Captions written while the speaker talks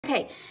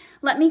Okay,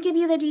 let me give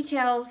you the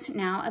details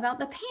now about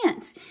the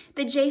pants.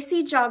 The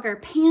Jacey Jogger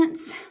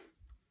pants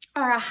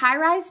are a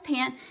high-rise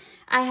pant.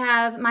 I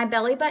have, my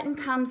belly button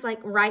comes like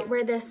right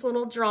where this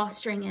little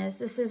drawstring is.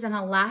 This is an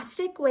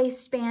elastic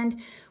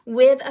waistband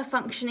with a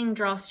functioning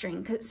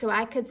drawstring, so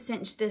I could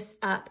cinch this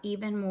up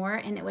even more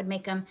and it would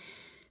make them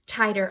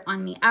tighter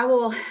on me. I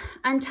will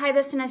untie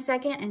this in a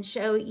second and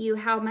show you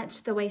how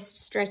much the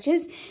waist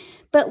stretches.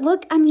 But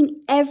look, I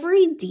mean,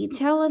 every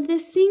detail of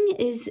this thing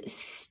is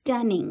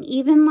stunning.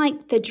 Even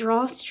like the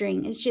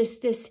drawstring is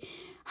just this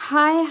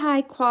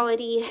high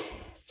quality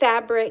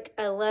fabric.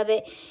 I love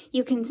it.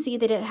 You can see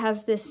that it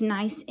has this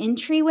nice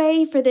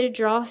entryway for the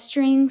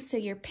drawstring, so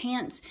your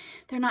pants,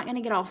 they're not going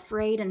to get all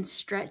frayed and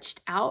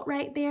stretched out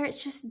right there.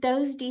 It's just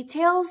those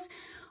details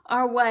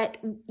are what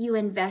you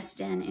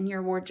invest in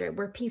your wardrobe,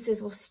 where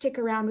pieces will stick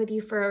around with you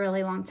for a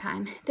really long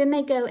time. Then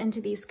they go into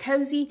these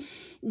cozy,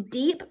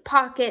 deep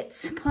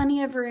pockets,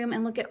 plenty of room,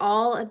 and look at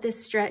all of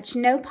this stretch.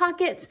 No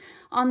pockets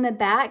on the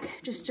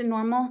back, just a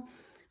normal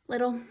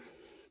little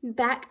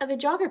back of a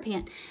jogger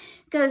pant.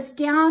 Goes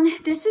down.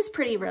 This is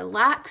pretty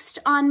relaxed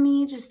on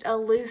me, just a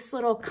loose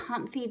little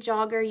comfy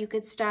jogger. You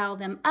could style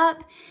them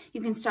up, you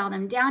can style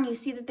them down. You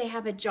see that they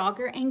have a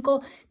jogger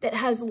ankle that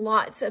has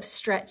lots of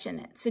stretch in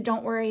it, so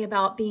don't worry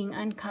about being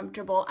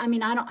uncomfortable. I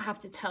mean, I don't have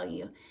to tell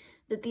you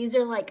that these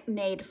are like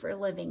made for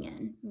living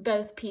in,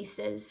 both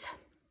pieces.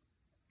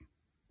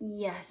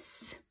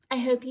 Yes. I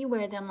hope you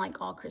wear them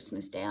like all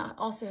Christmas Day. I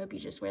also hope you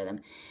just wear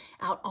them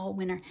out all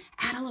winter.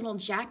 Add a little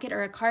jacket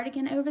or a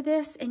cardigan over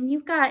this and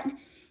you got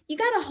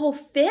a whole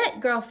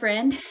fit,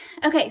 girlfriend.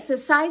 Okay, so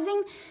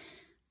sizing,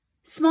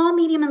 small,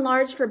 medium, and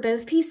large for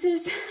both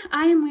pieces.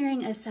 I am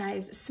wearing a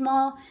size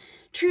small,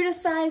 true to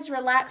size,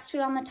 relaxed fit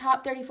on the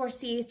top,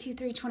 34C,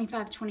 23,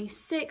 25,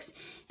 26,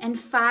 and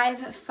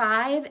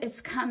 5'5".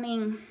 It's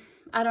coming,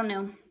 I don't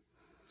know,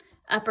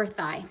 upper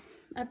thigh,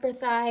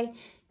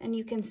 and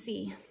you can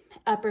see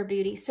upper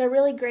booty. So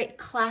really great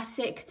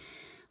classic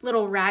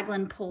little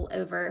raglan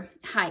pullover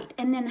height.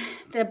 And then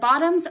the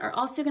bottoms are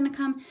also going to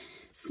come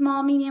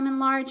small, medium, and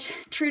large,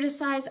 true to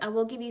size. I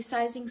will give you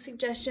sizing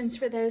suggestions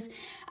for those.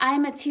 I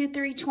am a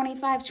 23,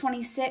 25,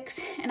 26,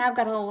 and I've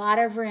got a lot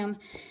of room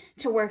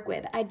to work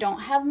with. I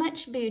don't have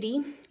much booty.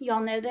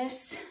 Y'all know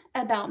this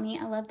about me.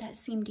 I love that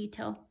seam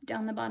detail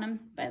down the bottom,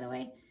 by the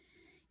way.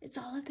 It's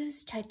all of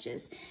those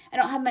touches. I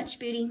don't have much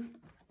booty.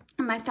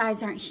 My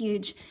thighs aren't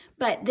huge,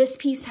 but this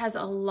piece has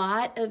a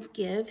lot of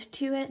give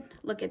to it.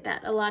 Look at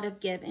that, a lot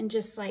of give. And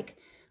just like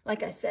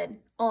I said,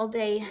 all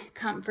day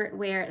comfort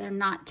wear. They're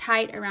not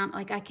tight around,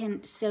 like I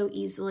can so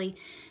easily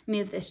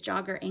move this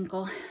jogger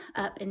ankle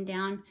up and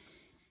down.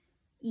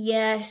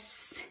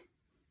 Yes,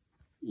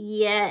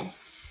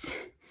 yes.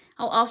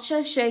 I'll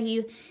also show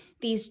you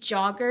these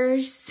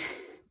joggers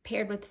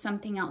paired with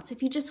something else.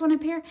 If you just want a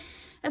pair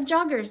of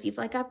joggers, you've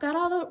like, I've got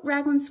all the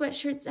raglan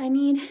sweatshirts I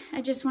need, I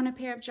just want a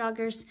pair of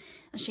joggers,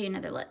 I'll show you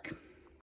another look.